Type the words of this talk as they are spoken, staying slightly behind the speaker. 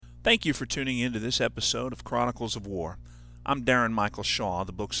Thank you for tuning in to this episode of Chronicles of War. I'm Darren Michael Shaw,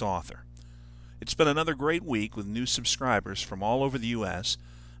 the book's author. It's been another great week with new subscribers from all over the U.S.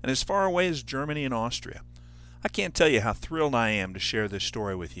 and as far away as Germany and Austria. I can't tell you how thrilled I am to share this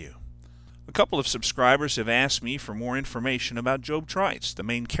story with you. A couple of subscribers have asked me for more information about Job Trites, the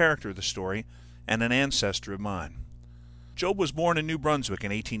main character of the story, and an ancestor of mine. Job was born in New Brunswick in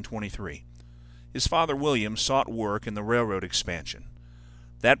 1823. His father William sought work in the railroad expansion.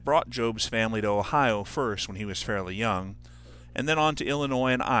 That brought Job's family to Ohio first when he was fairly young, and then on to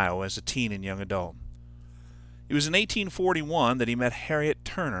Illinois and Iowa as a teen and young adult. It was in 1841 that he met Harriet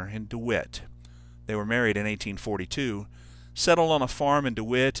Turner in DeWitt. They were married in 1842, settled on a farm in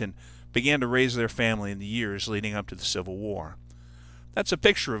DeWitt, and began to raise their family in the years leading up to the Civil War. That's a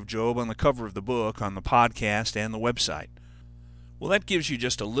picture of Job on the cover of the book, on the podcast, and the website. Well, that gives you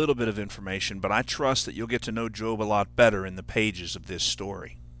just a little bit of information, but I trust that you'll get to know Job a lot better in the pages of this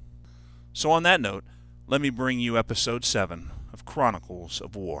story. So on that note, let me bring you episode 7 of Chronicles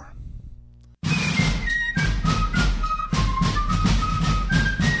of War.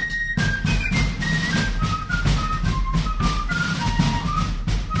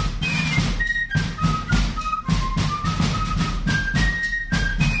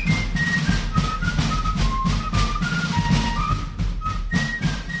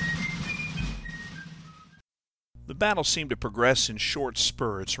 The battle seemed to progress in short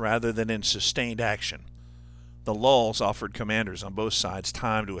spurts rather than in sustained action. The lulls offered commanders on both sides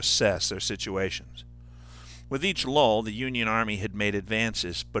time to assess their situations. With each lull, the Union Army had made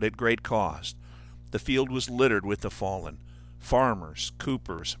advances, but at great cost. The field was littered with the fallen: farmers,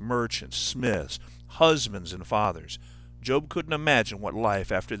 coopers, merchants, smiths, husbands, and fathers. Job couldn't imagine what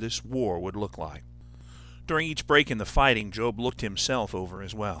life after this war would look like. During each break in the fighting, Job looked himself over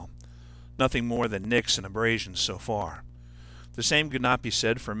as well. Nothing more than nicks and abrasions so far. The same could not be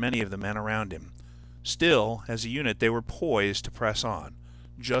said for many of the men around him. Still, as a unit, they were poised to press on,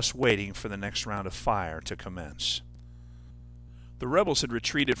 just waiting for the next round of fire to commence. The rebels had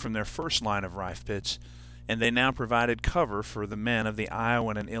retreated from their first line of rife pits, and they now provided cover for the men of the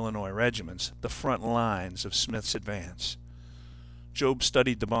Iowa and Illinois regiments, the front lines of Smith's advance. Job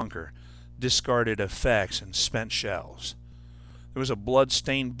studied the bunker, discarded effects, and spent shells. There was a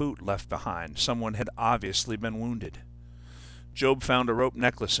blood-stained boot left behind. Someone had obviously been wounded. Job found a rope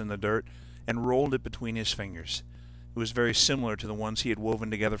necklace in the dirt and rolled it between his fingers. It was very similar to the ones he had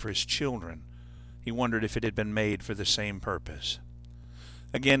woven together for his children. He wondered if it had been made for the same purpose.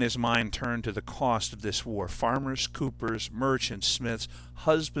 Again his mind turned to the cost of this war. Farmers, coopers, merchants, smiths,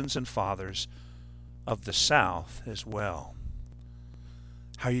 husbands and fathers of the South as well.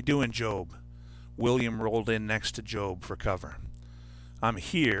 "How you doing, Job?" William rolled in next to Job for cover. "I'm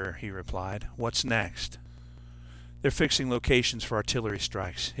here," he replied. "What's next?" "They're fixing locations for artillery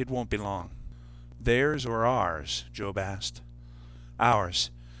strikes. It won't be long." "Theirs or ours?" Job asked.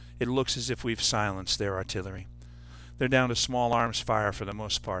 "Ours. It looks as if we've silenced their artillery. They're down to small arms fire for the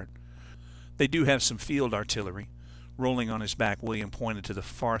most part. They do have some field artillery." Rolling on his back, William pointed to the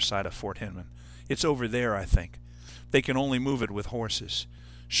far side of Fort Hinman. "It's over there, I think. They can only move it with horses.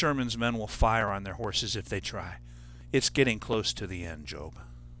 Sherman's men will fire on their horses if they try. It's getting close to the end, Job."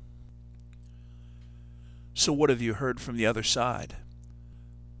 "So what have you heard from the other side?"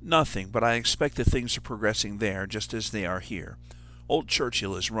 "Nothing, but I expect that things are progressing there just as they are here. Old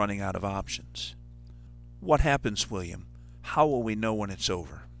Churchill is running out of options." "What happens, William? How will we know when it's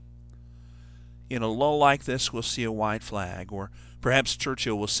over?" "In a lull like this, we'll see a white flag, or perhaps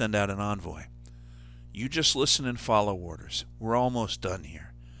Churchill will send out an envoy. You just listen and follow orders. We're almost done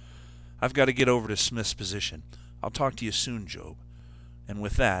here. I've got to get over to Smith's position. I'll talk to you soon, Job." And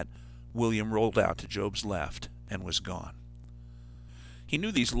with that, William rolled out to Job's left and was gone. He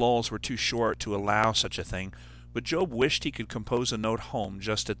knew these lulls were too short to allow such a thing, but Job wished he could compose a note home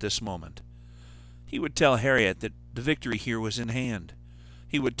just at this moment. He would tell Harriet that the victory here was in hand.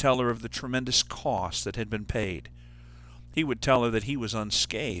 He would tell her of the tremendous cost that had been paid. He would tell her that he was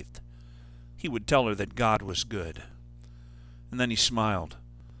unscathed. He would tell her that God was good. And then he smiled.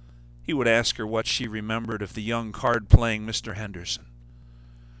 He would ask her what she remembered of the young card-playing Mr. Henderson.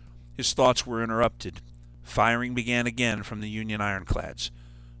 His thoughts were interrupted. Firing began again from the Union ironclads.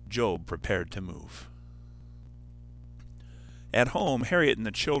 Job prepared to move. At home, Harriet and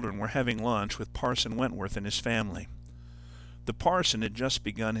the children were having lunch with Parson Wentworth and his family. The parson had just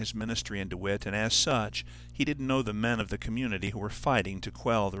begun his ministry in DeWitt, and as such, he didn't know the men of the community who were fighting to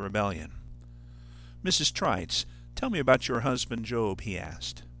quell the rebellion. "Mrs. Trites, tell me about your husband Job," he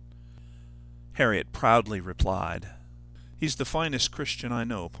asked. Harriet proudly replied, "He's the finest Christian I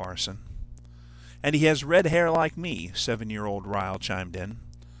know, Parson." "And he has red hair like me," 7-year-old Ryle chimed in.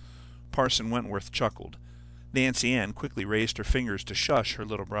 Parson Wentworth chuckled. Nancy Ann quickly raised her fingers to shush her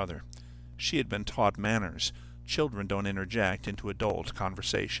little brother. She had been taught manners. Children don't interject into adult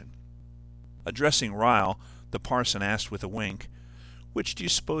conversation. Addressing Ryle, the parson asked with a wink, "Which do you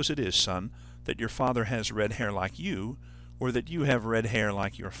suppose it is, son, that your father has red hair like you, or that you have red hair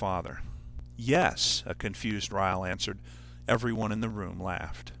like your father?" "Yes," a confused Ryle answered. Everyone in the room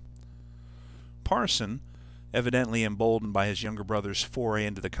laughed. Parson, evidently emboldened by his younger brother's foray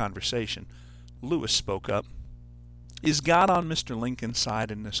into the conversation, Lewis spoke up. "Is God on Mr. Lincoln's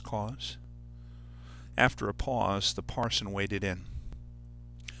side in this cause?" After a pause, the parson waded in.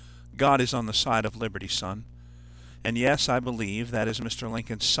 "God is on the side of liberty, son. And yes, I believe that is Mr.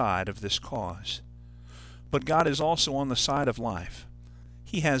 Lincoln's side of this cause. But God is also on the side of life.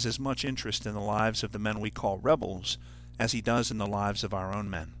 He has as much interest in the lives of the men we call rebels as he does in the lives of our own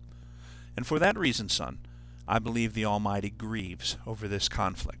men. And for that reason, son, I believe the Almighty grieves over this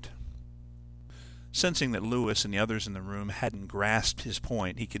conflict." Sensing that Lewis and the others in the room hadn't grasped his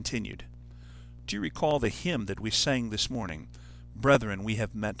point, he continued, "Do you recall the hymn that we sang this morning, 'Brethren, we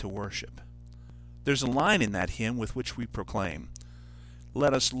have met to worship'? There's a line in that hymn with which we proclaim,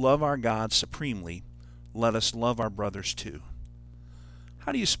 'Let us love our God supremely, let us love our brothers too.'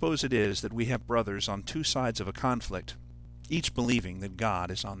 How do you suppose it is that we have brothers on two sides of a conflict, each believing that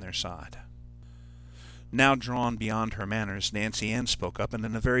God is on their side?" Now drawn beyond her manners, Nancy Ann spoke up, and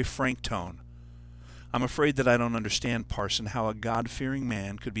in a very frank tone, "I'm afraid that I don't understand, Parson, how a God-fearing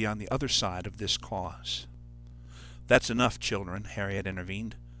man could be on the other side of this cause." "That's enough, children," Harriet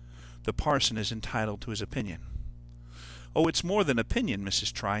intervened. "The parson is entitled to his opinion." "Oh, it's more than opinion,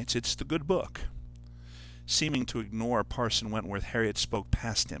 Mrs. Trites, it's the good book." Seeming to ignore Parson Wentworth, Harriet spoke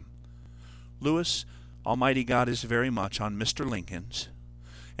past him. "Lewis, Almighty God is very much on Mr. Lincoln's,"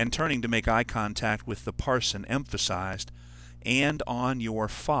 and turning to make eye contact with the parson, emphasized, "and on your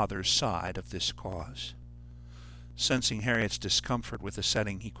father's side of this cause." Sensing Harriet's discomfort with the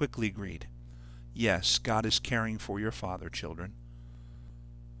setting, he quickly agreed, "Yes, God is caring for your father, children."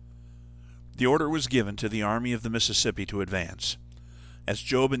 The order was given to the Army of the Mississippi to advance. As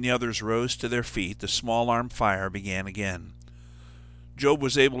Job and the others rose to their feet, the small-arm fire began again. Job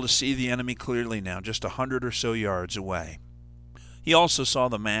was able to see the enemy clearly now, just 100 or so yards away. He also saw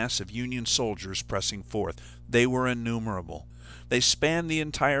the mass of Union soldiers pressing forth. They were innumerable. They spanned the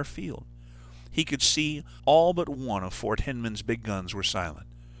entire field. He could see all but one of Fort Hinman's big guns were silent.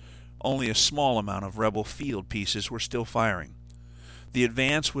 Only a small amount of rebel field pieces were still firing. The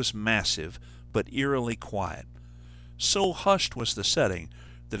advance was massive, but eerily quiet. So hushed was the setting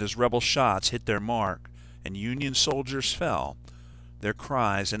that as rebel shots hit their mark and Union soldiers fell, their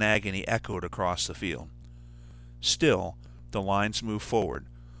cries in agony echoed across the field. Still, the lines moved forward.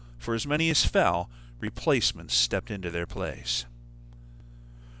 For as many as fell, replacements stepped into their place.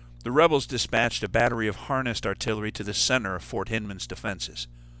 The rebels dispatched a battery of harnessed artillery to the center of Fort Hinman's defenses.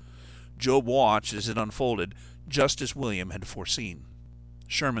 Job watched as it unfolded, just as William had foreseen.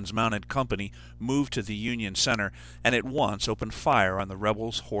 Sherman's mounted company moved to the Union center and at once opened fire on the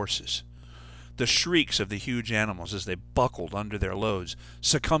rebels' horses. The shrieks of the huge animals as they buckled under their loads,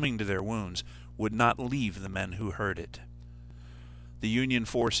 succumbing to their wounds, would not leave the men who heard it. The Union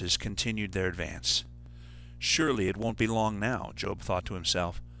forces continued their advance. Surely it won't be long now, Job thought to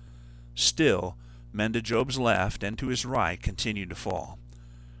himself. Still, men to Job's left and to his right continued to fall.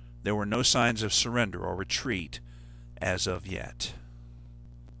 There were no signs of surrender or retreat as of yet.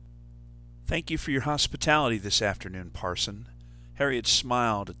 "Thank you for your hospitality this afternoon, Parson." Harriet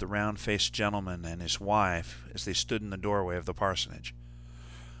smiled at the round-faced gentleman and his wife as they stood in the doorway of the parsonage.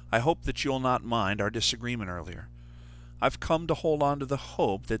 "I hope that you'll not mind our disagreement earlier. I've come to hold on to the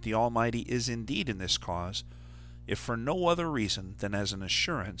hope that the Almighty is indeed in this cause, if for no other reason than as an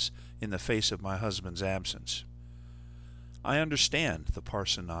assurance in the face of my husband's absence." "I understand," the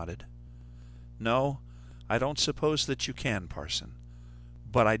parson nodded. "No, I don't suppose that you can, Parson,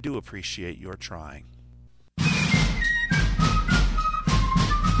 but I do appreciate your trying."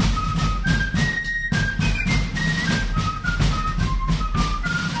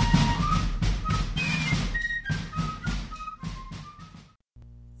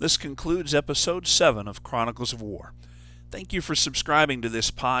 This concludes Episode 7 of Chronicles of War. Thank you for subscribing to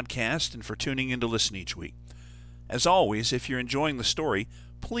this podcast and for tuning in to listen each week. As always, if you're enjoying the story,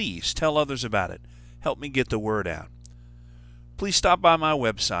 please tell others about it. Help me get the word out. Please stop by my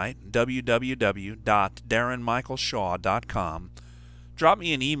website, www.darrenmichaelshaw.com. Drop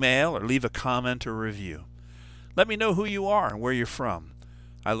me an email or leave a comment or review. Let me know who you are and where you're from.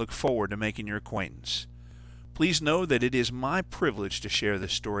 I look forward to making your acquaintance. Please know that it is my privilege to share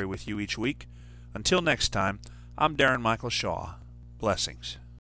this story with you each week. Until next time, I'm Darren Michael Shaw. Blessings.